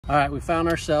All right, we found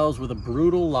ourselves with a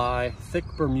brutal lie, thick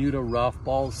Bermuda rough,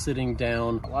 ball sitting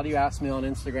down. A lot of you asked me on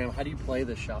Instagram, how do you play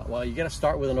this shot? Well, you gotta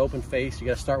start with an open face. You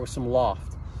gotta start with some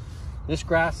loft. This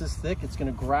grass is thick, it's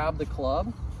gonna grab the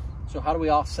club. So how do we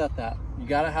offset that? You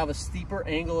gotta have a steeper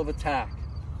angle of attack,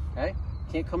 okay?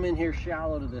 Can't come in here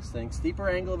shallow to this thing. Steeper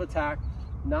angle of attack,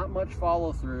 not much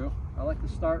follow through. I like to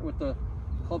start with the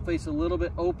club face a little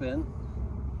bit open.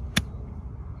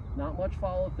 Not much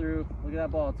follow through. Look at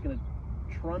that ball, it's gonna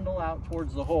trundle out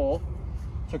towards the hole.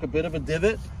 Took a bit of a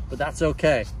divot, but that's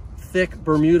okay. Thick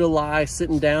Bermuda lie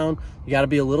sitting down. You gotta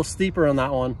be a little steeper on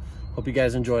that one. Hope you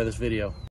guys enjoy this video.